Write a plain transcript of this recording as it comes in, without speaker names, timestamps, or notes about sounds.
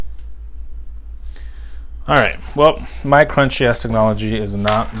All right. Well, my crunchy ass technology is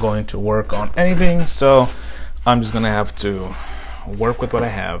not going to work on anything, so I'm just gonna have to work with what I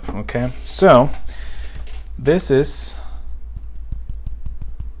have. Okay. So this is.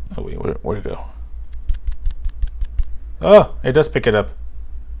 Oh wait, where'd it go? Oh, it does pick it up.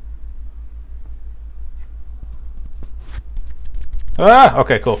 Ah,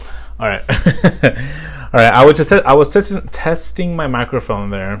 okay, cool. All right. All right. I was testing my microphone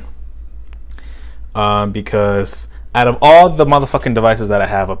there. Because out of all the motherfucking devices that I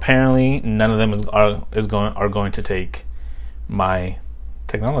have, apparently none of them are going to take my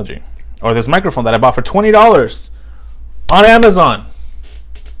technology or this microphone that I bought for $20 on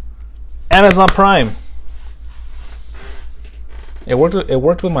Amazon Prime. It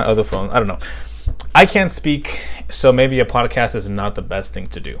worked with my other phone. I don't know. I can't speak, so maybe a podcast is not the best thing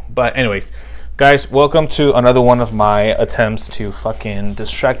to do. But anyways, guys, welcome to another one of my attempts to fucking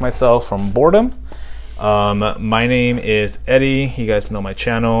distract myself from boredom. My name is Eddie. You guys know my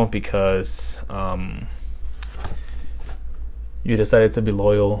channel because you decided to be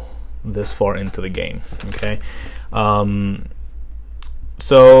loyal this far into the game. Okay.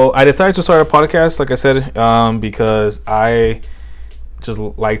 So I decided to start a podcast, like I said, because I just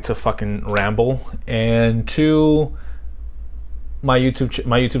like to fucking ramble, and two, my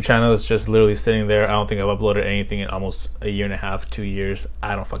YouTube channel is just literally sitting there. I don't think I've uploaded anything in almost a year and a half, 2 years.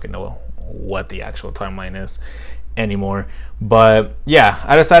 I don't fucking know what the actual timeline is anymore. But yeah,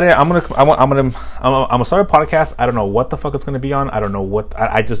 I decided I'm gonna start a podcast. I don't know what the fuck it's gonna be on. I don't know what.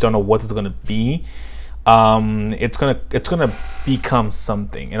 I just don't know what it's gonna be. It's gonna become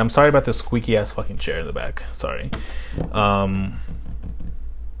something. And I'm sorry about the squeaky ass fucking chair in the back. Sorry.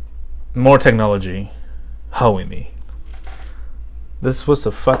 More technology hoeing me. This was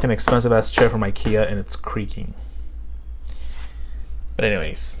a fucking expensive ass chair from IKEA and it's creaking. But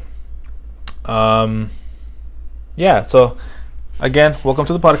anyways, yeah. So again, welcome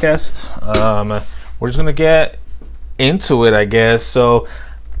to the podcast. We're just gonna get into it, I guess. So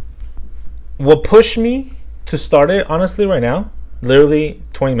what pushed me to start it, honestly, right now, literally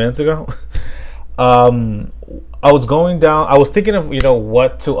 20 minutes ago, I was going down. I was thinking of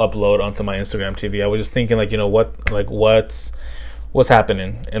what to upload onto my Instagram TV. I was just thinking what's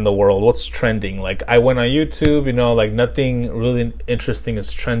happening in the world, what's trending. Like, I went on YouTube, like nothing really interesting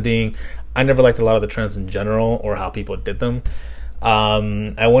is trending. I never liked a lot of the trends in general or how people did them.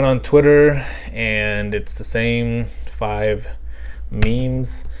 I went on Twitter and it's the same 5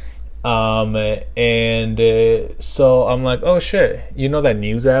 memes. So I'm like, oh shit, that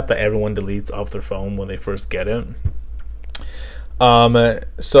news app that everyone deletes off their phone when they first get it.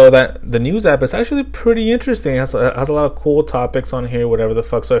 So that the news app is actually pretty interesting. It has a lot of cool topics on here, whatever the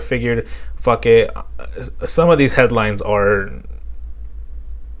fuck. So I figured, fuck it. Some of these headlines are,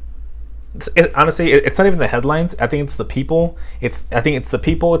 honestly, it's not even the headlines. I think it's the people. It's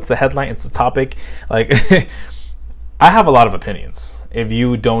the headline. It's the topic. Like, I have a lot of opinions. If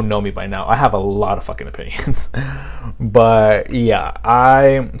you don't know me by now, I have a lot of fucking opinions. But yeah,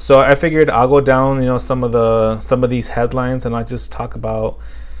 I figured I'll go down, some of these headlines, and I just talk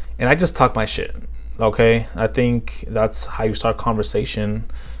my shit. Okay, I think that's how you start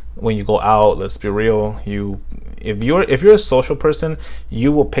conversation when you go out. Let's be real. If you're a social person,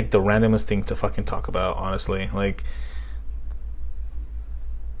 you will pick the randomest thing to fucking talk about. Honestly, like,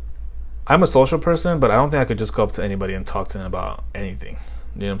 I'm a social person, but I don't think I could just go up to anybody and talk to them about anything.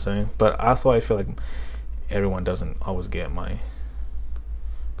 You know what I'm saying? But that's why I feel like everyone doesn't always get my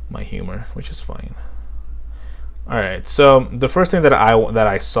humor, which is fine. All right. So the first thing that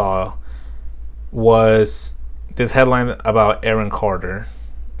I saw was this headline about Aaron Carter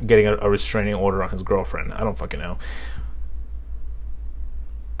getting a restraining order on his girlfriend. I don't fucking know.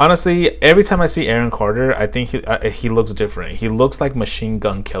 Honestly, every time I see Aaron Carter, I think he looks different. He looks like Machine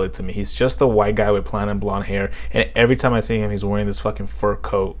Gun Kelly to me. He's just a white guy with platinum blonde hair, and every time I see him, he's wearing this fucking fur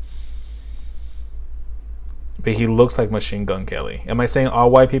coat. But he looks like Machine Gun Kelly. Am I saying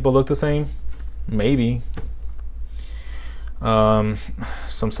all white people look the same? Maybe. Some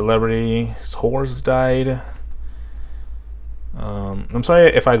celebrity whores died. I'm sorry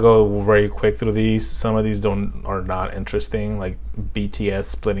if I go very quick through these. Some of these are not interesting, like BTS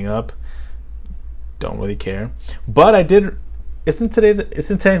splitting up. Don't really care. But I did. Isn't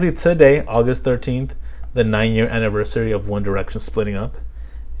technically today, August 13th, the 9-year anniversary of One Direction splitting up,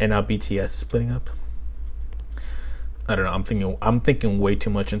 and now BTS is splitting up. I don't know. I'm thinking way too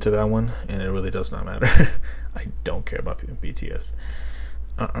much into that one, and it really does not matter. I don't care about BTS.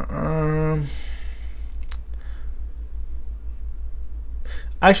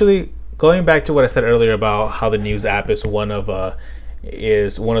 Actually, going back to what I said earlier about how the news app is one of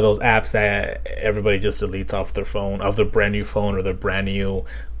is one of those apps that everybody just deletes off their phone, of their brand new phone or their brand new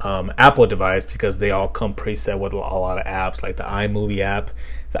Apple device, because they all come preset with a lot of apps, like the iMovie app.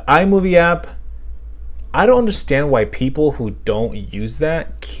 The iMovie app, I don't understand why people who don't use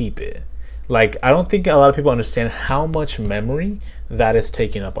that keep it. Like, I don't think a lot of people understand how much memory that is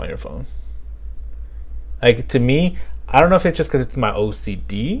taking up on your phone. Like, to me, I don't know if it's just because it's my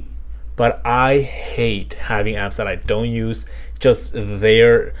OCD, but I hate having apps that I don't use just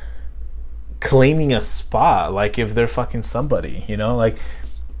there claiming a spot, like if they're fucking somebody, you know? Like,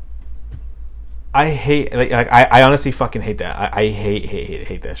 I hate, like I honestly fucking hate that. I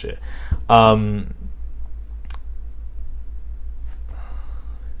hate that shit.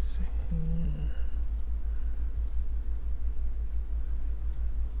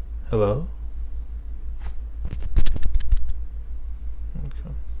 Hello?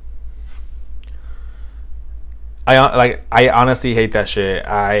 Okay. I honestly hate that shit.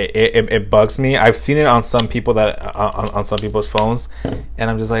 It bugs me. I've seen it on some people on some people's phones, and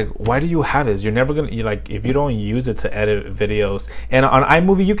I'm just like, why do you have this? You're never gonna, like, if you don't use it to edit videos. And on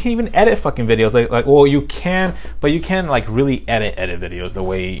iMovie, you can't even edit fucking videos. Like well, you can, but you can't like really edit videos the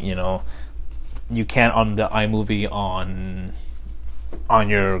way, you know, you can on the iMovie on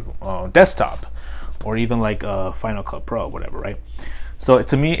your desktop, or even like Final Cut Pro, whatever, right? So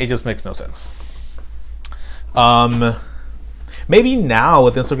to me, it just makes no sense. Maybe now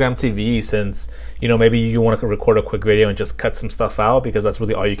with Instagram TV, since, you know, maybe you want to record a quick video and just cut some stuff out, because that's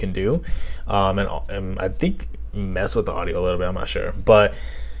really all you can do, and I think mess with the audio a little bit, I'm not sure, but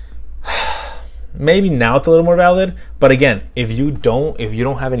maybe now it's a little more valid. But again, if you don't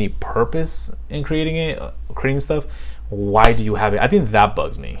have any purpose in creating stuff, why do you have it? I think that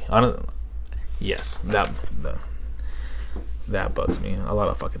bugs me. Yes, that bugs me. A lot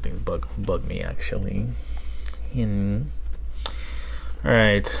of fucking things bug me, actually. All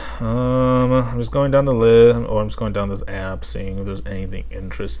right. I'm just going down the list, or I'm just going down this app, seeing if there's anything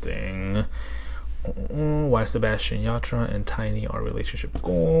interesting. Why Sebastian Yatra and Tiny are relationship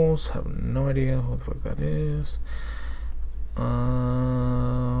goals? Have no idea what the fuck that is.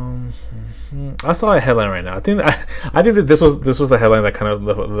 I saw a headline right now. I think that this was the headline that kind of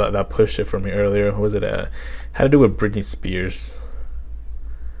that pushed it for me earlier. What was it? Had to do with Britney Spears.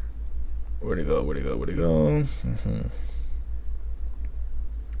 Where'd it go?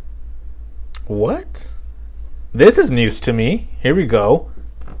 What? This is news to me. Here we go.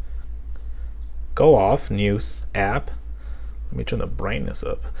 Go off news app. Let me turn the brightness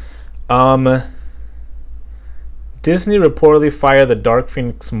up. Disney reportedly fired the Dark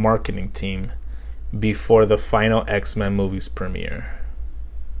Phoenix marketing team before the final X-Men movie's premiere.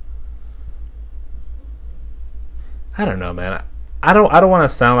 I don't know, man. I don't want to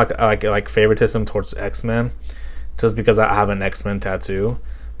sound like favoritism towards X-Men just because I have an X-Men tattoo,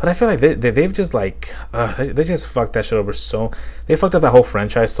 but I feel like they've just like they just fucked that shit over. So they fucked up that whole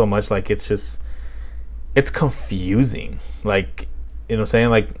franchise so much. Like, it's confusing. Like, you know what I'm saying?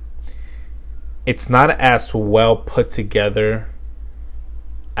 Like, it's not as well put together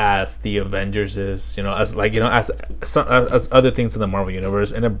as the Avengers is, you know, as like, you know, as other things in the Marvel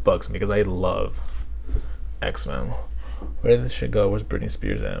universe, and it bugs me because I love X-Men. Where did this shit go? Where's Britney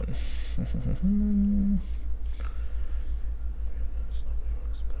Spears at?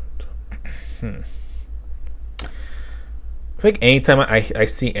 I think anytime I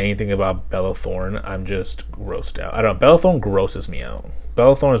see anything about Bella Thorne, I'm just grossed out. I don't know. Bella Thorne grosses me out.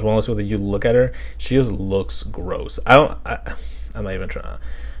 Bella Thorne is one of those people that you look at her, she just looks gross. I'm not even trying.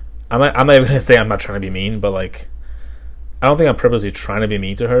 I'm not even gonna say I'm not trying to be mean, but like, I don't think I'm purposely trying to be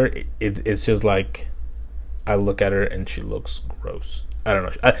mean to her. It's just like, I look at her and she looks gross. I don't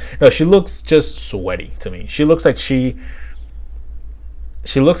know. No, she looks just sweaty to me. She looks like she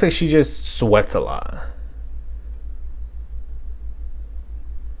just sweats a lot.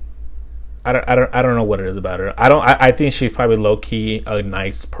 I don't know what it is about her. I think she's probably low key a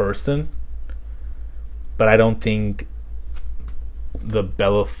nice person, but I don't think the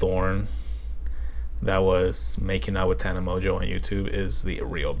Bella Thorne that was making out with Tana Mojo on YouTube is the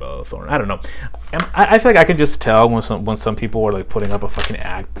real Bella Thorne. I don't know. I feel like I can just tell when some people are like putting up a fucking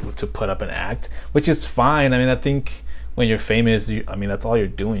act to put up an act, which is fine. I mean, I think when you're famous, that's all you're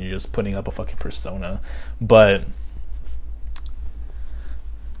doing. You're just putting up a fucking persona. But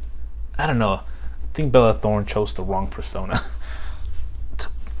I don't know. I think Bella Thorne chose the wrong persona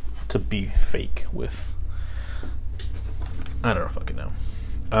to be fake with. I don't fucking know.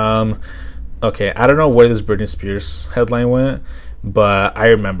 Okay, I don't know where this Britney Spears headline went, but I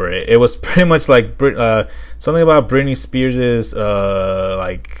remember it. It was pretty much like something about Britney Spears's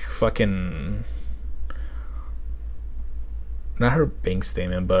like fucking not her bank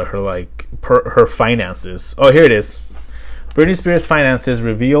statement, but her like her finances. Oh, here it is. Britney Spears' finances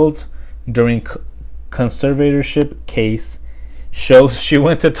revealed during conservatorship case shows she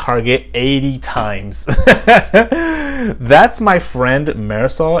went to Target 80 times. That's my friend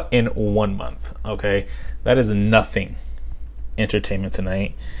Marisol in 1 month. Okay, that is nothing. Entertainment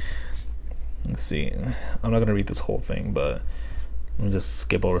Tonight. Let's see. I'm not gonna read this whole thing, but let me just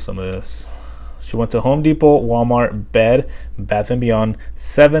skip over some of this. She went to Home Depot, Walmart, Bed Bath & Beyond,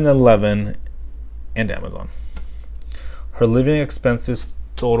 7-Eleven, and Amazon. Her living expenses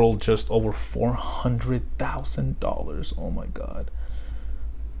total just over $400,000. Oh my God.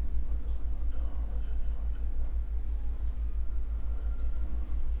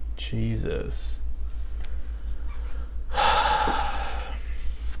 Jesus.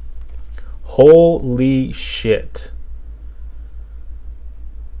 Holy shit.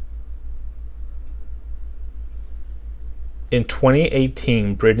 In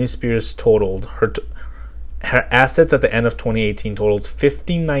 2018, Britney Spears totaled her assets at the end of 2018 totaled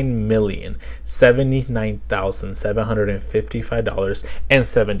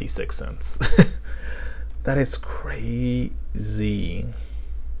 $59,079,755.76. That is crazy.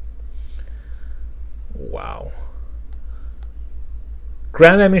 Wow.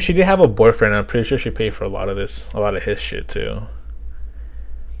 Granted, I mean, she did have a boyfriend. I'm pretty sure she paid for a lot of his shit too.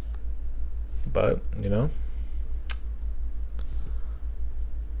 But, you know,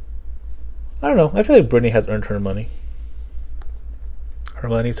 I don't know. I feel like Britney has earned her money. Her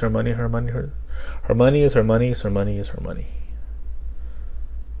money's her money. Her money is her money. Her money is her money.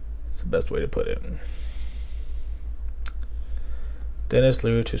 It's the best way to put it. Dennis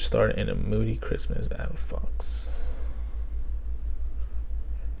Leary to star in a Moody Christmas at Fox.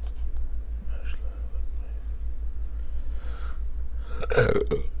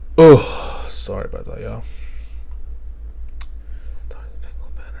 Oh, sorry about that, y'all.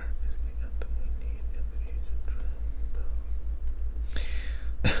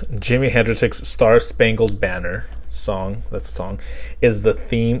 Jimi Hendrix's Star Spangled Banner song, that's a song, is the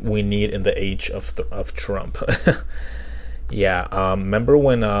theme we need in the age of Trump. Yeah, remember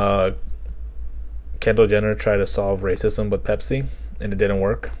when Kendall Jenner tried to solve racism with Pepsi and it didn't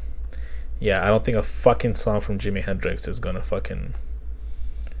work? Yeah, I don't think a fucking song from Jimi Hendrix is gonna fucking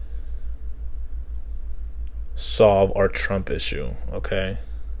solve our Trump issue, okay?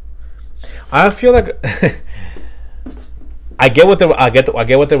 I feel like I get what they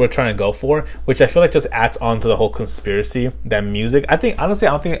were trying to go for, which I feel like just adds on to the whole conspiracy that music. I think honestly,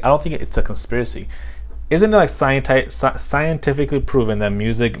 I don't think it's a conspiracy. Isn't it like scientifically proven that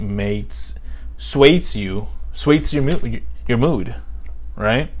music sways your mood,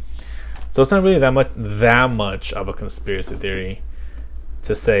 right? So it's not really that much of a conspiracy theory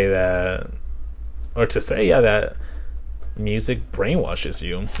to say that, or to say that music brainwashes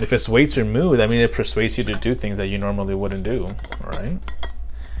you. If it sways your mood, I mean, it persuades you to do things that you normally wouldn't do, right?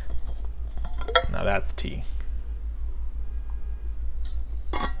 Now that's tea.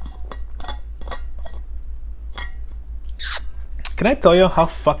 Can I tell you how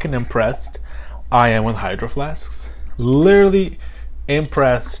fucking impressed I am with Hydro Flasks? Literally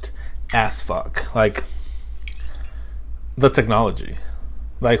impressed as fuck. Like, the technology.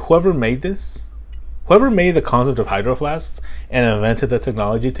 Like, whoever made the concept of Hydro Flasks and invented the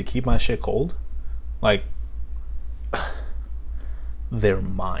technology to keep my shit cold, like, their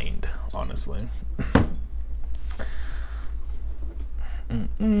mind, honestly.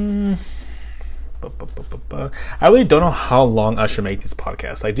 I really don't know how long I should make these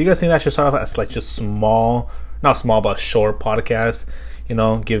podcasts. Like, do you guys think I should start off as like just not small, but short podcasts? You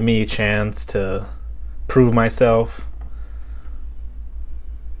know, give me a chance to prove myself.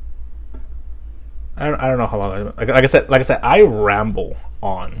 I don't know how long. Like I said, I ramble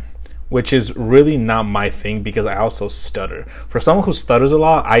on, which is really not my thing because I also stutter. For someone who stutters a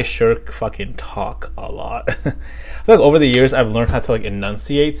lot, I sure fucking talk a lot. I feel like over the years I've learned how to like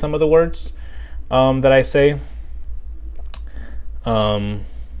enunciate some of the words that I say,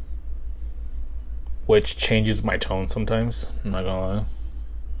 which changes my tone sometimes. I'm not gonna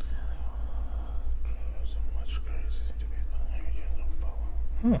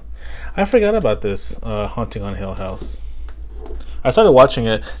lie. I forgot about this Haunting on Hill House. I started watching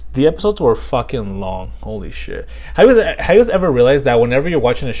it. The episodes were fucking long. Holy shit. Have you guys ever realized that whenever you're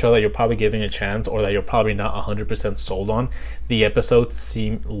watching a show that you're probably giving a chance or that you're probably not 100% sold on, the episodes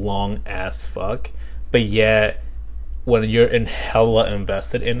seem long as fuck, but yet when you're hella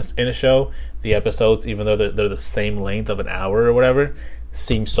invested in a show, the episodes, even though they're the same length of an hour or whatever,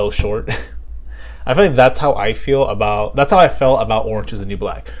 seem so short. I feel like that's how I felt about Orange is the New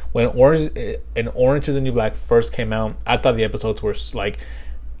Black. When Orange is the New Black first came out, I thought the episodes were like,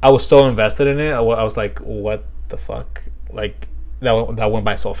 I was so invested in it. I was like, what the fuck? Like, that went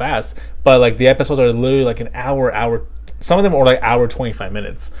by so fast. But like, the episodes are literally like an hour. Some of them were like hour 25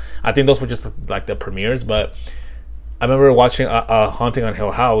 minutes. I think those were just like the premieres. But I remember watching Haunting on Hill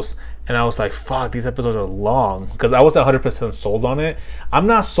House, and I was like, fuck, these episodes are long. Because I wasn't 100% sold on it. I'm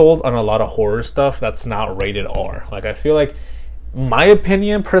not sold on a lot of horror stuff that's not rated R. Like, I feel like, my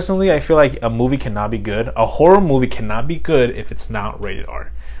opinion, personally, I feel like a movie cannot be good. A horror movie cannot be good if it's not rated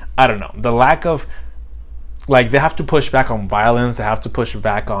R. I don't know. The lack of, like, they have to push back on violence. They have to push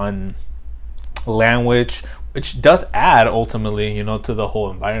back on language, which does add, ultimately, you know, to the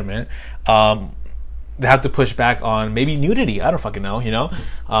whole environment. They have to push back on maybe nudity. I don't fucking know, you know.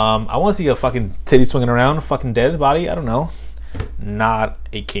 I want to see a fucking titty swinging around, a fucking dead body. I don't know. Not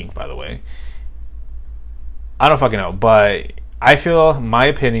a kink, by the way. I don't fucking know. But I feel, my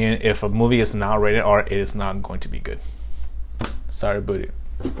opinion, if a movie is not rated R, it is not going to be good. Sorry, booty.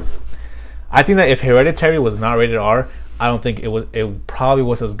 I think that if Hereditary was not rated R, I don't think it probably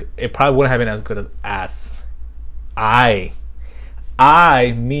wouldn't have been as good as I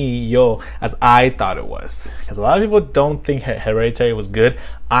thought it was. Because a lot of people don't think Hereditary was good.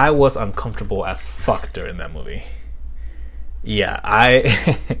 I was uncomfortable as fuck during that movie. Yeah,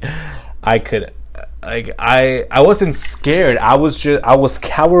 I could, like, I wasn't scared. I was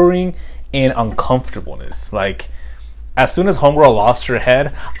cowering in uncomfortableness. Like, as soon as Homegirl lost her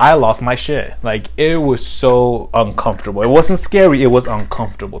head, I lost my shit. Like, it was so uncomfortable. It wasn't scary. It was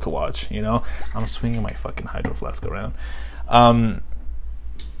uncomfortable to watch, you know? I'm swinging my fucking hydro flask around.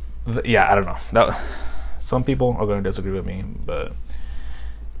 Yeah, I don't know. Some people are going to disagree with me, but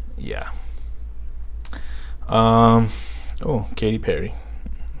yeah. Oh, Katy Perry.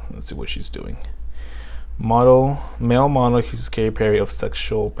 Let's see what she's doing. Male model accuses Katy Perry of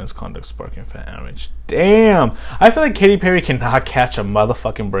sexual misconduct sparking fan outrage. Damn! I feel like Katy Perry cannot catch a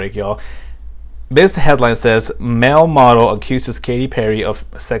motherfucking break, y'all. This headline says, male model accuses Katy Perry of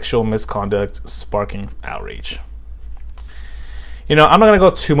sexual misconduct sparking outrage. You know, I'm not going to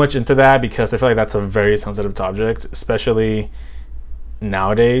go too much into that because I feel like that's a very sensitive subject, especially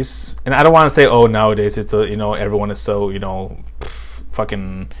nowadays. And I don't want to say, oh, nowadays it's a, you know, everyone is so, you know,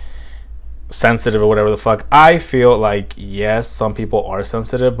 fucking sensitive or whatever the fuck. I feel like, yes, some people are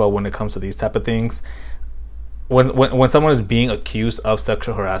sensitive, but when it comes to these type of things, when someone is being accused of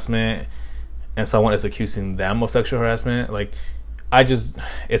sexual harassment and someone is accusing them of sexual harassment, like, it's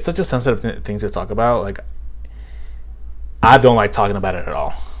such a sensitive thing to talk about. Like, I don't like talking about it at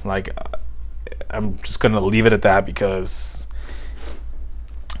all. Like, I'm just gonna leave it at that because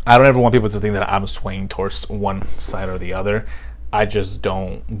I don't ever want people to think that I'm swaying towards one side or the other. I just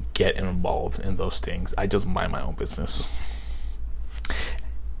don't get involved in those things. I just mind my own business.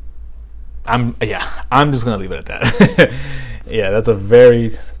 I'm just gonna leave it at that. Yeah, that's a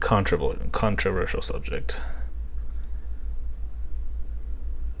very controversial subject.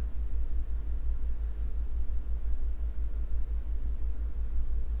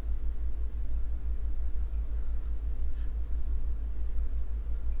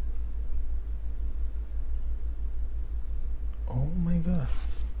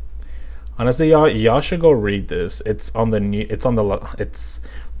 Honestly, y'all should go read this. It's from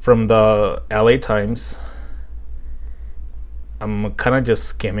the LA Times. I'm kind of just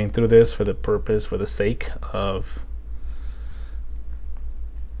skimming through this for the sake of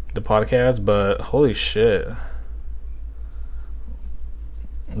the podcast, but holy shit.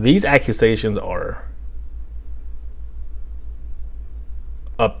 These accusations are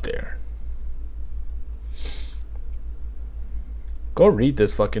up there. Go read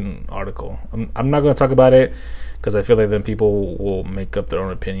this fucking article. I'm not going to talk about it because I feel like then people will make up their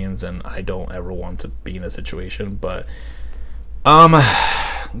own opinions, and I don't ever want to be in a situation. But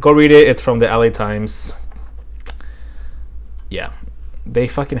go read it. It's from the LA Times. Yeah, they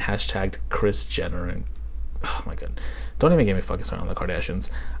fucking hashtagged Kris Jenner, and oh my god, don't even get me fucking started on the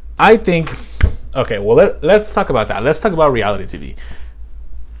Kardashians. I think, okay, well let's talk about that. Let's talk about reality TV.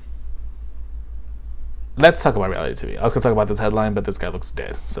 Let's talk about reality TV. I was going to talk about this headline, but this guy looks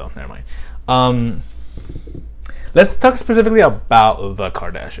dead, so never mind. Let's talk specifically about the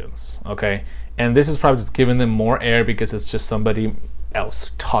Kardashians, okay? And this is probably just giving them more air because it's just somebody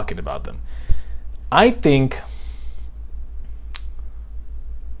else talking about them. I think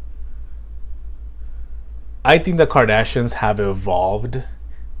the Kardashians have evolved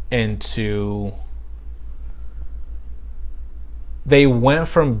into... They went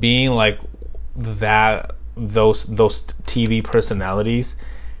from being like those TV personalities,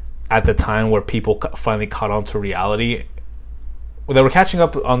 at the time where people finally caught on to reality. They were catching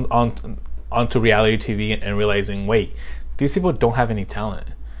up onto reality TV and realizing, wait, these people don't have any talent.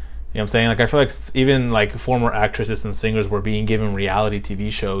 You know what I'm saying? Like, I feel like even like former actresses and singers were being given reality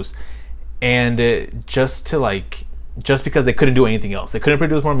TV shows, and just because they couldn't do anything else, they couldn't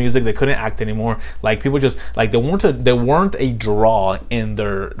produce more music, they couldn't act anymore. Like, people just like they weren't a draw in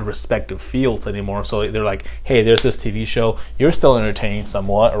their respective fields anymore. So they're like, hey, there's this TV show, you're still entertaining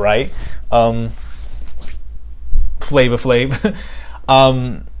somewhat, right? Flavor Flav.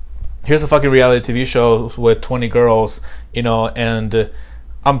 Here's a fucking reality TV show with 20 girls, you know, and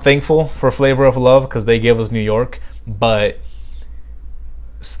I'm thankful for Flavor of Love because they gave us New York, but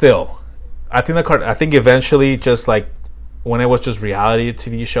still, I think eventually, just like when it was just reality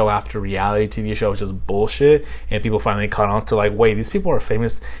TV show after reality TV show was just bullshit, and people finally caught on to like, wait, these people are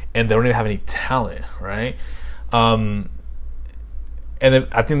famous and they don't even have any talent, right? And then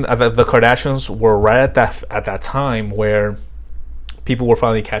I think the Kardashians were right at that time where people were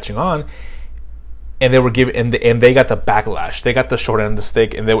finally catching on, and they were given and they got the backlash. They got the short end of the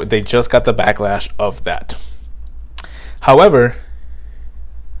stick, and they just got the backlash of that. However,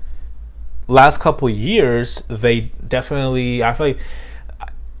 last couple years, they definitely, I feel like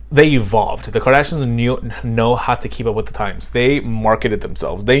they evolved. The Kardashians know how to keep up with the times. They marketed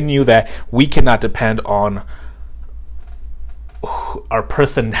themselves. They knew that we cannot depend on our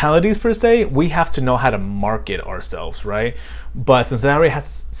personalities per se. We have to know how to market ourselves, right? But since they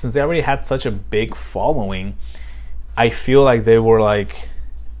already had such a big following, I feel like they were like,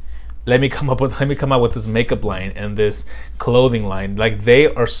 let me come out with this makeup line and this clothing line. Like, they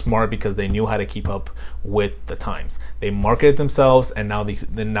are smart because they knew how to keep up with the times. They marketed themselves, and now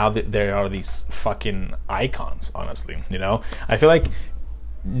there are these fucking icons. Honestly, you know, I feel like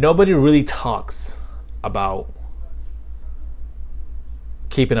nobody really talks about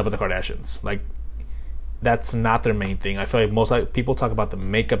keeping up with the Kardashians. Like, that's not their main thing. I feel like people talk about the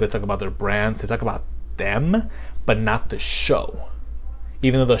makeup, they talk about their brands, they talk about them, but not the show.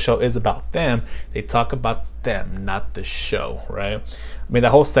 Even though the show is about them, they talk about them, not the show, right? I mean,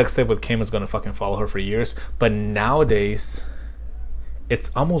 that whole sex tape with Kim is gonna fucking follow her for years, but nowadays, it's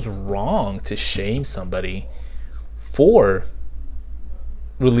almost wrong to shame somebody for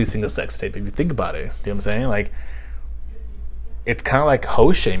releasing a sex tape, if you think about it. You know what I'm saying? Like, it's kind of like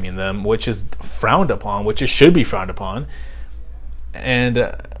hoe shaming them, which is frowned upon, which it should be frowned upon. And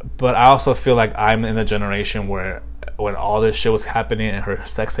but I also feel like I'm in the generation where when all this shit was happening and her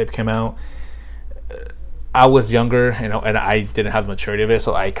sex tape came out, I was younger, you know, and I didn't have the maturity of it,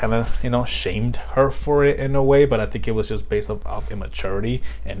 so I kind of, you know, shamed her for it in a way. But I think it was just based off immaturity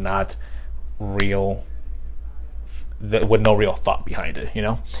and not real, with no real thought behind it, you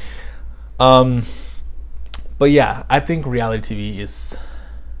know. But yeah, I think reality TV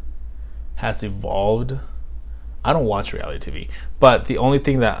has evolved. I don't watch reality TV, but the only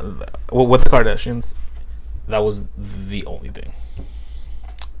thing that with the Kardashians, that was the only thing.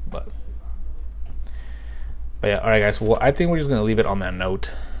 But yeah, all right, guys. Well, I think we're just gonna leave it on that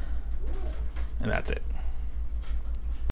note, and that's it.